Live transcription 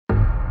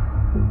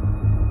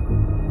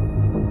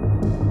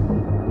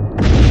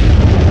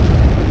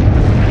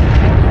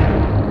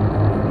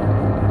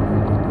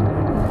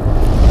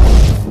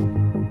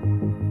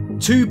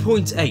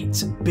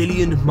2.8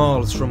 billion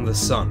miles from the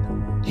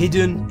Sun,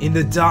 hidden in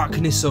the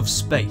darkness of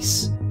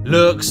space,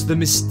 lurks the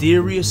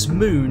mysterious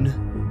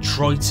moon,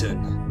 Triton.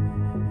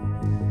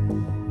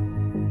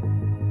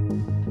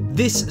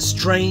 This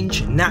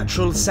strange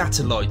natural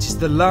satellite is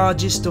the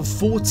largest of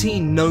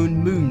 14 known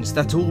moons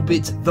that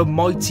orbit the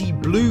mighty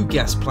blue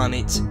gas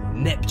planet,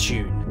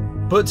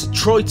 Neptune. But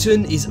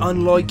Triton is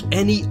unlike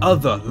any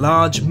other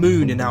large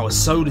moon in our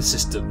solar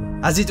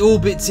system, as it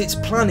orbits its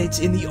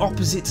planet in the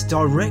opposite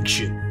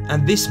direction,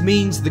 and this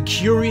means the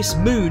curious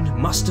moon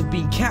must have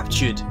been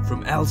captured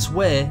from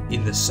elsewhere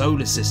in the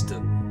solar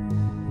system.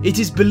 It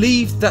is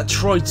believed that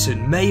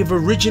Triton may have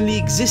originally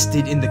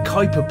existed in the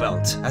Kuiper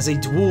Belt as a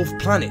dwarf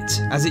planet,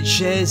 as it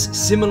shares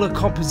similar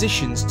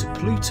compositions to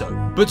Pluto,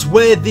 but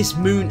where this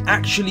moon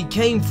actually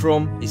came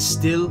from is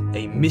still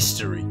a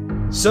mystery.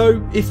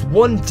 So, if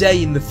one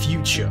day in the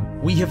future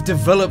we have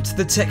developed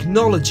the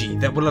technology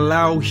that will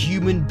allow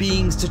human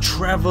beings to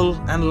travel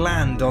and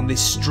land on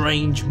this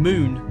strange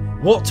moon,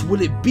 what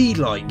will it be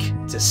like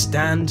to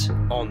stand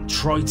on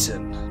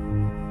Triton?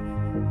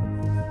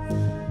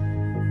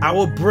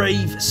 Our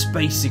brave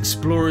space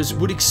explorers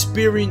would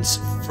experience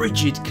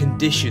frigid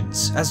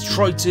conditions, as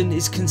Triton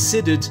is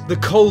considered the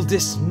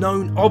coldest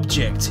known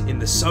object in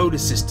the solar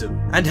system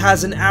and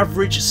has an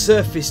average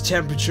surface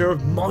temperature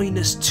of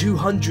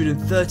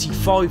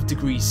 -235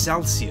 degrees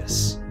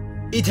Celsius.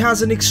 It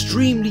has an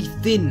extremely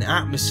thin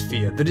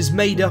atmosphere that is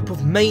made up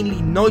of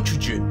mainly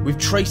nitrogen, with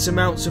trace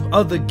amounts of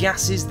other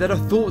gases that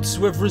are thought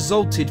to have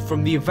resulted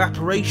from the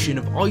evaporation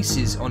of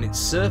ices on its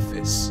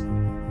surface.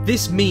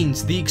 This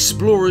means the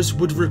explorers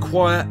would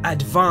require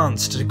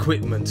advanced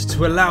equipment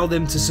to allow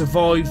them to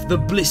survive the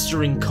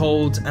blistering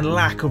cold and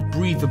lack of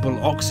breathable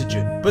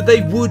oxygen, but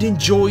they would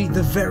enjoy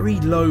the very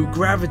low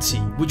gravity,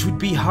 which would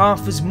be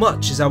half as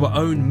much as our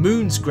own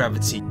moon's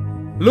gravity.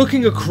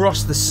 Looking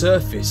across the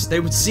surface, they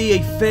would see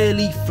a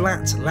fairly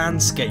flat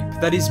landscape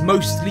that is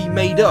mostly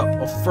made up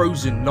of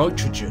frozen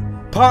nitrogen.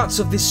 Parts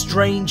of this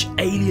strange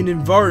alien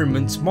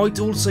environment might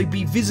also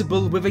be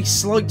visible with a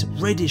slight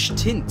reddish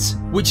tint,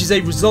 which is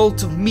a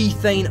result of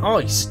methane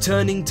ice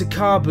turning to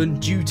carbon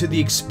due to the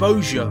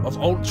exposure of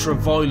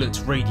ultraviolet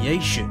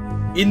radiation.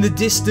 In the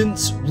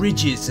distance,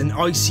 ridges and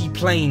icy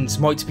plains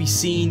might be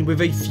seen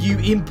with a few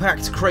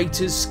impact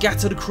craters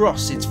scattered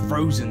across its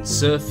frozen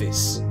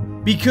surface.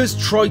 Because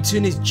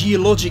Triton is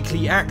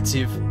geologically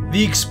active,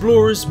 the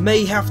explorers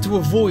may have to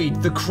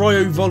avoid the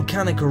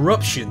cryovolcanic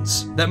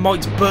eruptions that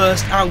might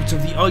burst out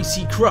of the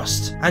icy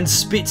crust and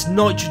spit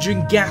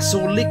nitrogen gas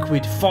or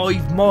liquid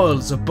 5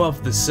 miles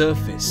above the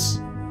surface.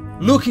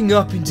 Looking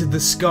up into the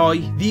sky,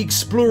 the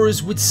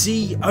explorers would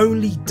see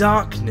only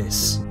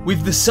darkness,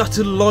 with the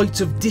subtle light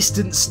of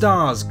distant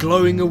stars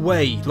glowing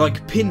away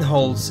like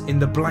pinholes in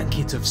the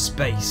blanket of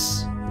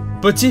space.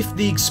 But if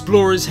the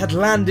explorers had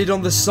landed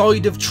on the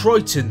side of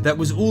Triton that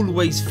was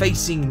always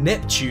facing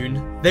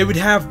Neptune, they would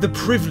have the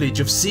privilege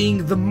of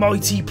seeing the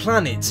mighty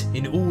planet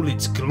in all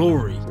its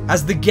glory,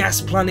 as the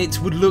gas planet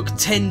would look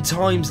 10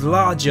 times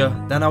larger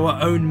than our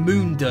own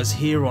moon does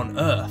here on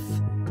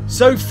Earth.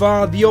 So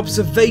far, the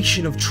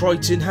observation of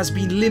Triton has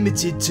been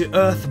limited to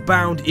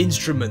Earth-bound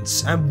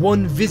instruments and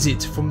one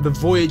visit from the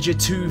Voyager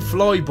 2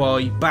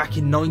 flyby back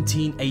in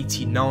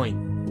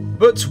 1989.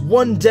 But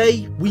one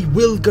day we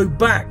will go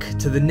back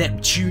to the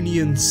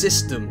Neptunian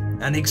system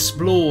and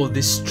explore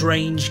this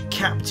strange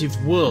captive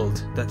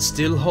world that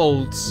still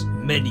holds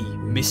many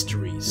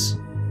mysteries.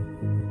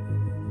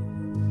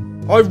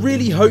 I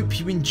really hope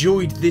you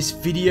enjoyed this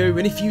video,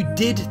 and if you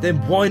did,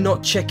 then why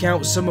not check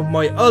out some of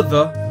my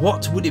other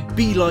 "What would it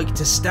be like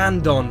to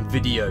stand on"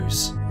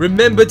 videos.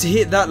 Remember to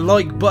hit that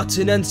like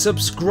button and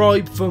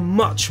subscribe for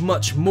much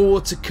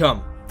more to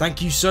come.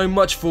 Thank you so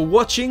much for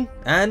watching,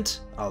 and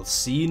I'll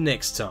see you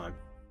next time.